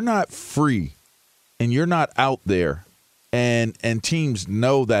not free and you're not out there, and teams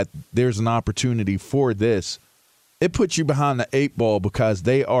know that there's an opportunity for this, it puts you behind the 8 ball because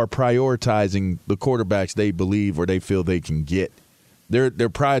they are prioritizing the quarterbacks they believe or they feel they can get. They're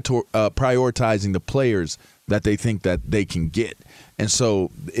prioritizing the players that they think that they can get. And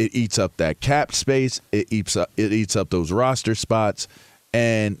so it eats up that cap space, it eats up those roster spots,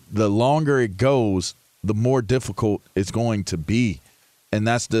 and the longer it goes, the more difficult it's going to be. And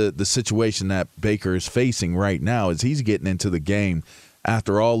that's the situation that Baker is facing right now is he's getting into the game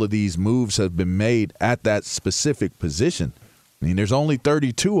after all of these moves have been made at that specific position. I mean, there's only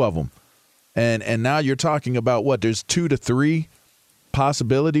 32 of them. And now you're talking about what? There's 2 to 3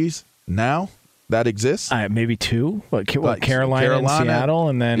 possibilities now that exist? Maybe 2. Carolina and Seattle,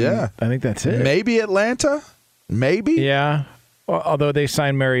 and then I think that's it. Maybe Atlanta? Maybe? Yeah. Although they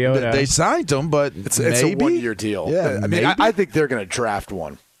signed Mariota. They signed him, but it's a 1-year deal. Yeah, I mean, I think they're going to draft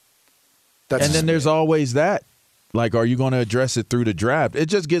one. And then there's always that. Like, are you going to address it through the draft? It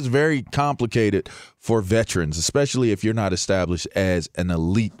just gets very complicated for veterans, especially if you're not established as an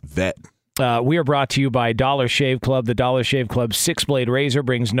elite vet. We are brought to you by Dollar Shave Club. The Dollar Shave Club 6-blade razor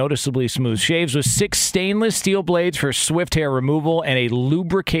brings noticeably smooth shaves with 6 stainless steel blades for swift hair removal and a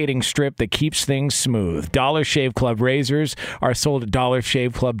lubricating strip that keeps things smooth. Dollar Shave Club razors are sold at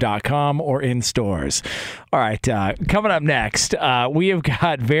dollarshaveclub.com or in stores. All right, coming up next, we have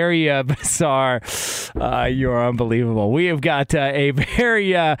got very bizarre. You're unbelievable. We have got a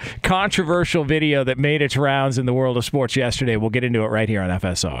very controversial video that made its rounds in the world of sports yesterday. We'll get into it right here on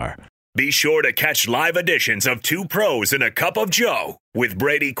FSR. Be sure to catch live editions of Two Pros and a Cup of Joe with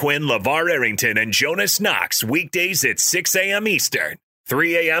Brady Quinn, LeVar Arrington, and Jonas Knox weekdays at 6 a.m. Eastern,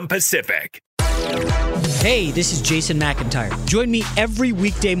 3 a.m. Pacific. Hey, this is Jason McIntyre. Join me every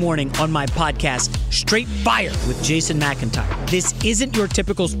weekday morning on my podcast, Straight Fire with Jason McIntyre. This isn't your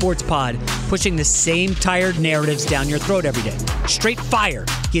typical sports pod pushing the same tired narratives down your throat every day. Straight Fire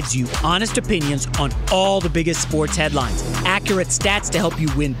gives you honest opinions on all the biggest sports headlines, accurate stats to help you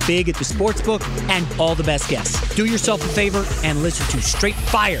win big at the sportsbook, and all the best guests. Do yourself a favor and listen to Straight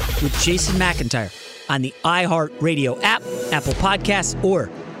Fire with Jason McIntyre on the iHeartRadio app, Apple Podcasts, or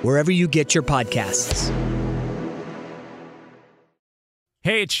wherever you get your podcasts.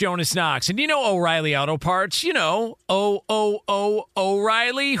 Hey, it's Jonas Knox, and you know O'Reilly Auto Parts. You know,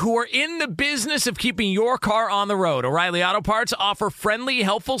 O'Reilly, who are in the business of keeping your car on the road. O'Reilly Auto Parts offer friendly,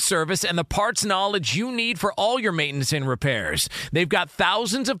 helpful service and the parts knowledge you need for all your maintenance and repairs. They've got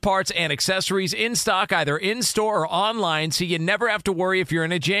thousands of parts and accessories in stock, either in-store or online, so you never have to worry if you're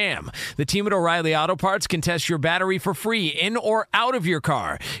in a jam. The team at O'Reilly Auto Parts can test your battery for free, in or out of your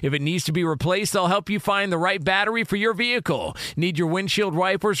car. If it needs to be replaced, they'll help you find the right battery for your vehicle. Need your windshield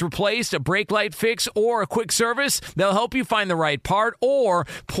wipers replaced, a brake light fix, or a quick service? They'll help you find the right part or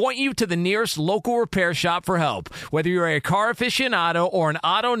point you to the nearest local repair shop for help. Whether you're a car aficionado or an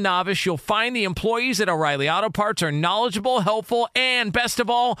auto novice, you'll find the employees at O'Reilly Auto Parts are knowledgeable, helpful, and best of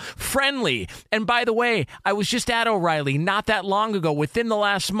all, friendly. And by the way, I was just at O'Reilly not that long ago, within the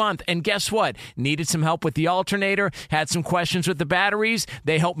last month, and guess what? Needed some help with the alternator, had some questions with the batteries.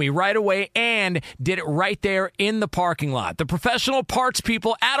 They helped me right away and did it right there in the parking lot. The professional parts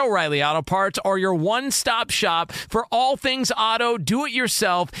people at O'Reilly Auto Parts are your one-stop shop for all things auto,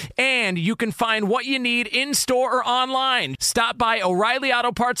 do-it-yourself, and you can find what you need in-store or online. Stop by O'Reilly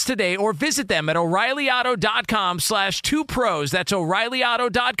Auto Parts today or visit them at O'ReillyAuto.com/2pros. That's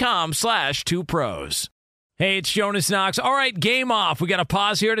O'ReillyAuto.com/2pros. Hey, it's Jonas Knox. All right, game off. We got to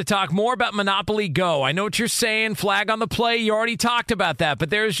pause here to talk more about Monopoly Go. I know what you're saying. Flag on the play. You already talked about that,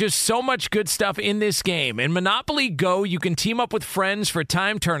 but there's just so much good stuff in this game. In Monopoly Go, you can team up with friends for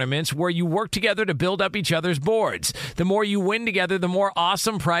time tournaments where you work together to build up each other's boards. The more you win together, the more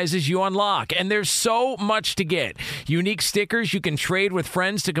awesome prizes you unlock. And there's so much to get. Unique stickers you can trade with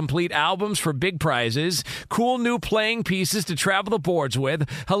friends to complete albums for big prizes. Cool new playing pieces to travel the boards with.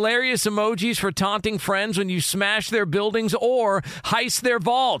 Hilarious emojis for taunting friends when you smash their buildings or heist their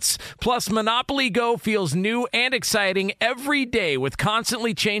vaults. Plus, Monopoly Go feels new and exciting every day with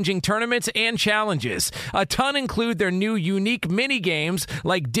constantly changing tournaments and challenges. A ton include their new unique mini games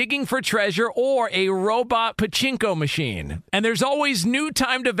like digging for treasure or a robot pachinko machine. And there's always new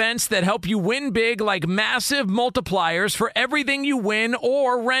timed events that help you win big, like massive multipliers for everything you win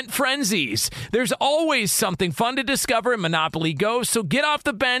or rent frenzies. There's always something fun to discover in Monopoly Go, so get off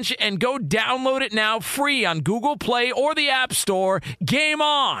the bench and go download it now free on Google Play or the App Store. Game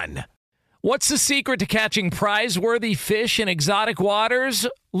on! What's the secret to catching prize-worthy fish in exotic waters?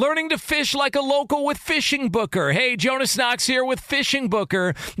 Learning to fish like a local with Fishing Booker. Hey, Jonas Knox here with Fishing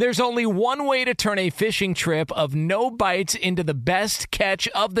Booker. There's only one way to turn a fishing trip of no bites into the best catch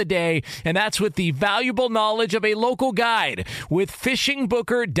of the day, and that's with the valuable knowledge of a local guide. With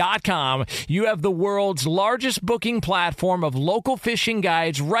FishingBooker.com, you have the world's largest booking platform of local fishing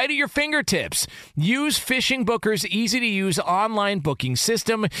guides right at your fingertips. Use Fishing Booker's easy-to-use online booking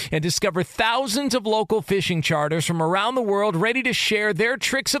system and discover thousands of local fishing charters from around the world ready to share their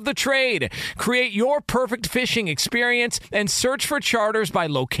tricks of the trade. Create your perfect fishing experience and search for charters by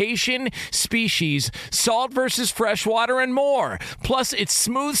location, species, salt versus freshwater, and more. Plus, it's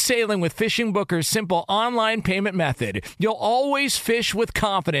smooth sailing with Fishing Booker's simple online payment method. You'll always fish with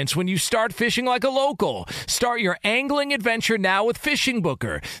confidence when you start fishing like a local. Start your angling adventure now with Fishing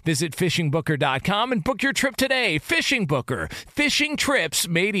Booker. Visit FishingBooker.com and book your trip today. Fishing Booker. Fishing trips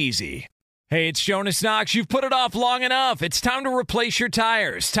made easy. Hey, it's Jonas Knox. You've put it off long enough. It's time to replace your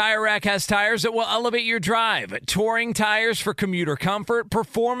tires. Tire Rack has tires that will elevate your drive. Touring tires for commuter comfort,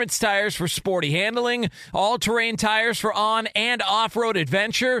 performance tires for sporty handling, all-terrain tires for on- and off-road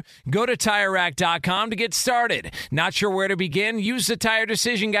adventure. Go to TireRack.com to get started. Not sure where to begin? Use the Tire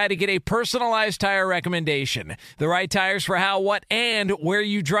Decision Guide to get a personalized tire recommendation. The right tires for how, what, and where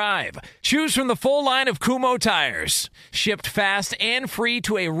you drive. Choose from the full line of Kumho tires. Shipped fast and free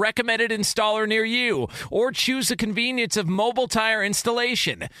to a recommended installer near you, or choose the convenience of mobile tire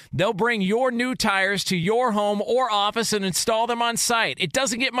installation. They'll bring your new tires to your home or office and install them on site. It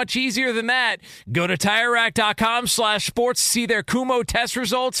doesn't get much easier than that. Go to TireRack.com/sports to see their Kumho test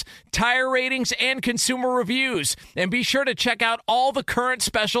results, tire ratings, and consumer reviews. And be sure to check out all the current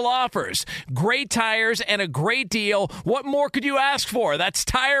special offers. Great tires and a great deal. What more could you ask for? That's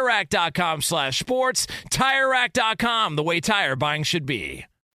TireRack.com/sports. TireRack.com, the way tire buying should be.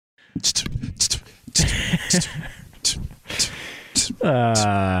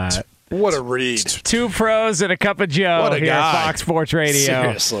 What a read. Two pros and a cup of Joe What a here guy. at Fox Sports Radio.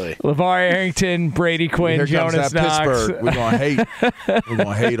 Seriously. LeVar Arrington, Brady Quinn, Here comes Jonas that Knox. Pittsburgh. We're gonna hate. We're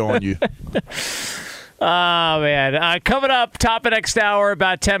gonna hate on you. Oh, man. Coming up, top of next hour,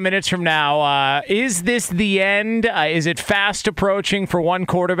 about 10 minutes from now. Is this the end? Is it fast approaching for one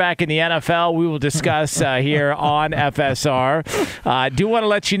quarterback in the NFL? We will discuss here on FSR. Do want to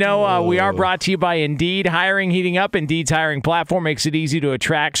let you know we are brought to you by Indeed. Hiring heating up. Indeed's hiring platform makes it easy to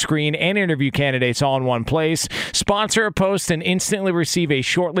attract, screen, and interview candidates all in one place. Sponsor a post and instantly receive a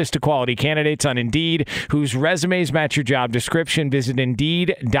short list of quality candidates on Indeed whose resumes match your job description. Visit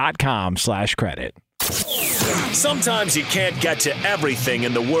Indeed.com/credit. Sometimes you can't get to everything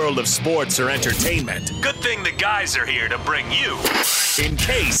in the world of sports or entertainment. Good thing the guys are here to bring you in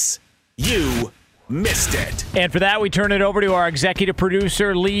case you missed it. And for that, we turn it over to our executive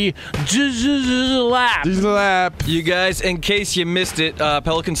producer, Lee Lapp. You guys, in case you missed it,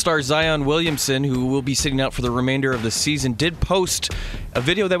 Pelican star Zion Williamson, who will be sitting out for the remainder of the season, did post a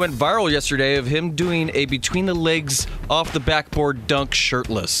video that went viral yesterday of him doing a between-the-legs, off-the-backboard dunk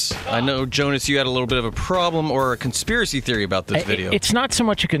shirtless. I know, Jonas, you had a little bit of a problem or a conspiracy theory about this video. It's not so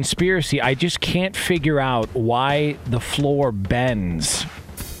much a conspiracy. I just can't figure out why the floor bends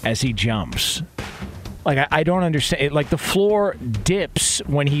as he jumps. Like, I don't understand. Like, the floor dips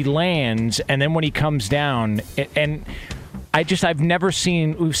when he lands, and then when he comes down, and I've never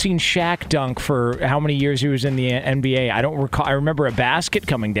seen, we've seen Shaq dunk for how many years he was in the NBA. I don't recall. I remember a basket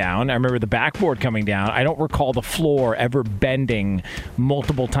coming down. I remember the backboard coming down. I don't recall the floor ever bending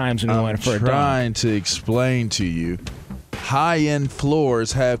multiple times when we went for a dunk. I'm trying to explain to you, high-end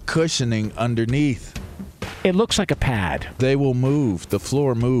floors have cushioning underneath. It looks like a pad. They will move. The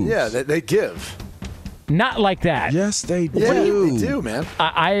floor moves. Yeah, they give. Not like that. Yes, they do. Yeah, they do, man.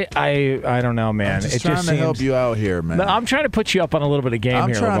 I don't know, man. I'm just trying to help you out here, man. I'm trying to put you up on a little bit of game I'm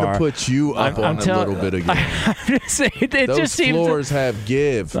here, trying LeVar. to put you up on a little bit of game. I'm just saying, Those floors have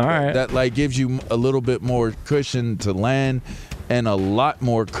give. All right. That like gives you a little bit more cushion to land and a lot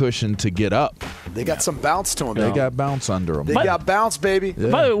more cushion to get up. They got some bounce to him. They got bounce under them. They got bounce, baby.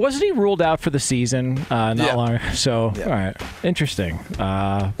 By the way, wasn't he ruled out for the season not long? So, all right. Interesting.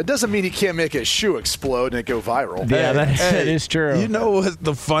 It doesn't mean he can't make his shoe explode and it go viral. Yeah, that is true. You know what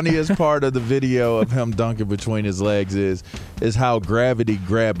the funniest part of the video of him dunking between his legs is how gravity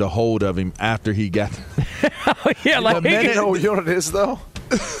grabbed a hold of him after he got yeah, like you know what it is, though?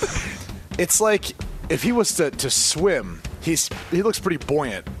 It's like if he was to swim, he looks pretty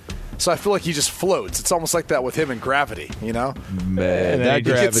buoyant. So I feel like he just floats. It's almost like that with him and gravity, you know? Man, that he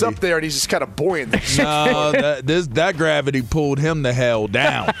gravity gets up there and he's just kind of buoyant. No, that gravity pulled him the hell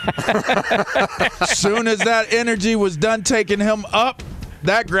down. Soon as that energy was done taking him up,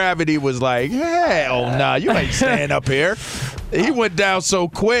 that gravity was like, hell nah, you ain't staying up here. He went down so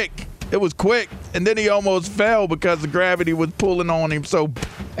quick. It was quick. And then he almost fell because the gravity was pulling on him so bad.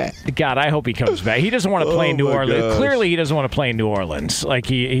 God, I hope he comes back. He doesn't want to play in New Orleans. Gosh. Clearly, he doesn't want to play in New Orleans. Like,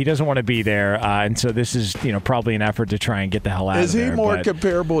 he doesn't want to be there. And so this is, probably an effort to try and get the hell out Is of there. he more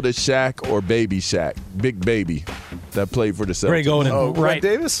comparable to Shaq or Baby Shaq? Big Baby that played for the Celtics. Greg Oden. Oh, Greg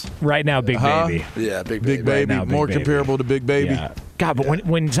Davis? Right now, Big Baby. Yeah, Big Baby. Big Baby. Right now, Big More Baby. comparable to Big Baby. Yeah. God, but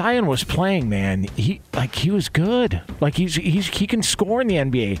when Zion was playing, man, he was good. Like he can score in the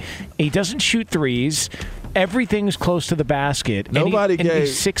NBA. He doesn't shoot threes. Everything's close to the basket. Nobody and gave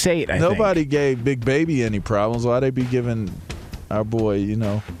he's 6'8". Nobody gave Big Baby any problems. Why they be giving our boy,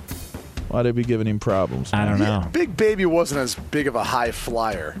 why they be giving him problems? I don't know. Big Baby wasn't as big of a high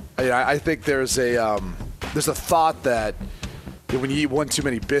flyer. I think there's a thought that when you eat one too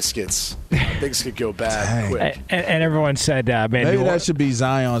many biscuits, things could go bad quick. And everyone said, man, maybe that should be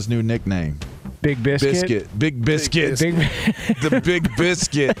Zion's new nickname. Big Biscuit? Big Biscuit. The Big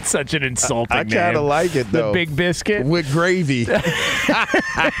Biscuit. Such an insulting I kind of like it, though. The Big Biscuit? With gravy. The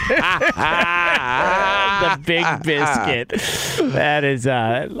Big Biscuit. That is,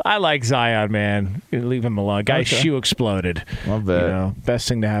 I like Zion, man. Leave him alone. Guy's shoe exploded. My bad. Best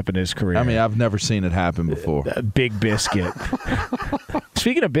thing to happen in his career. I mean, I've never seen it happen before. Big Biscuit.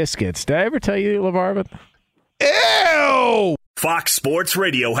 Speaking of biscuits, did I ever tell you, LeVar? Ew! Fox Sports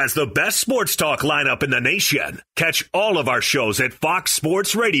Radio has the best sports talk lineup in the nation. Catch all of our shows at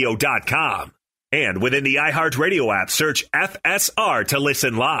foxsportsradio.com. And within the iHeartRadio app, search FSR to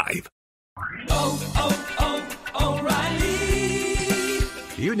listen live. O'Reilly.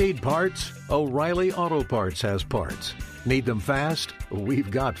 You need parts? O'Reilly Auto Parts has parts. Need them fast? We've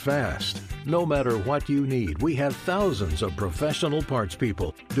got fast. No matter what you need, we have thousands of professional parts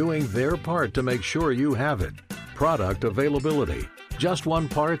people doing their part to make sure you have it. Product availability. Just one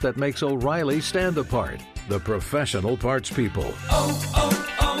part that makes O'Reilly stand apart. The professional parts people.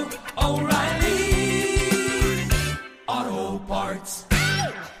 O'Reilly Auto Parts.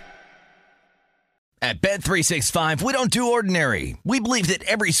 At Bet365, we don't do ordinary. We believe that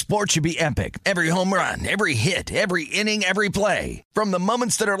every sport should be epic. Every home run, every hit, every inning, every play. From the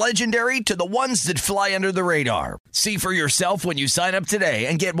moments that are legendary to the ones that fly under the radar. See for yourself when you sign up today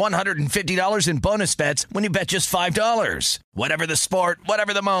and get $150 in bonus bets when you bet just $5. Whatever the sport,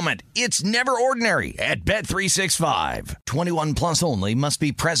 whatever the moment, it's never ordinary at Bet365. 21 plus only. Must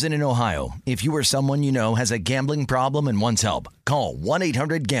be present in Ohio. If you or someone you know has a gambling problem and wants help, call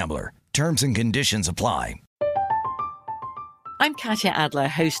 1-800-GAMBLER. Terms and conditions apply. I'm Katya Adler,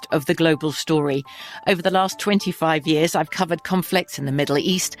 host of The Global Story. Over the last 25 years, I've covered conflicts in the Middle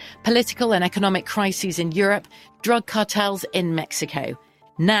East, political and economic crises in Europe, drug cartels in Mexico.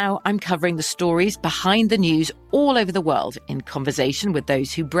 Now I'm covering the stories behind the news all over the world in conversation with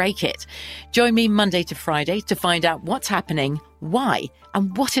those who break it. Join me Monday to Friday to find out what's happening, why,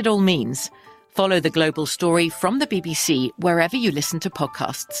 and what it all means. Follow The Global Story from the BBC wherever you listen to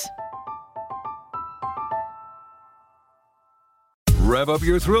podcasts. Rev up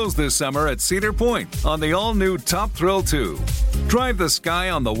your thrills this summer at Cedar Point on the all-new Top Thrill 2. Drive the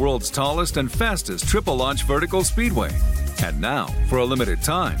sky on the world's tallest and fastest triple-launch vertical speedway. And now, for a limited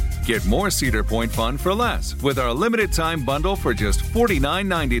time, get more Cedar Point fun for less with our limited-time bundle for just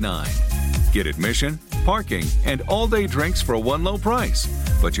 $49.99. Get admission, parking, and all-day drinks for one low price.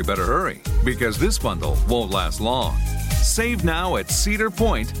 But you better hurry, because this bundle won't last long. Save now at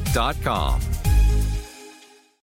cedarpoint.com.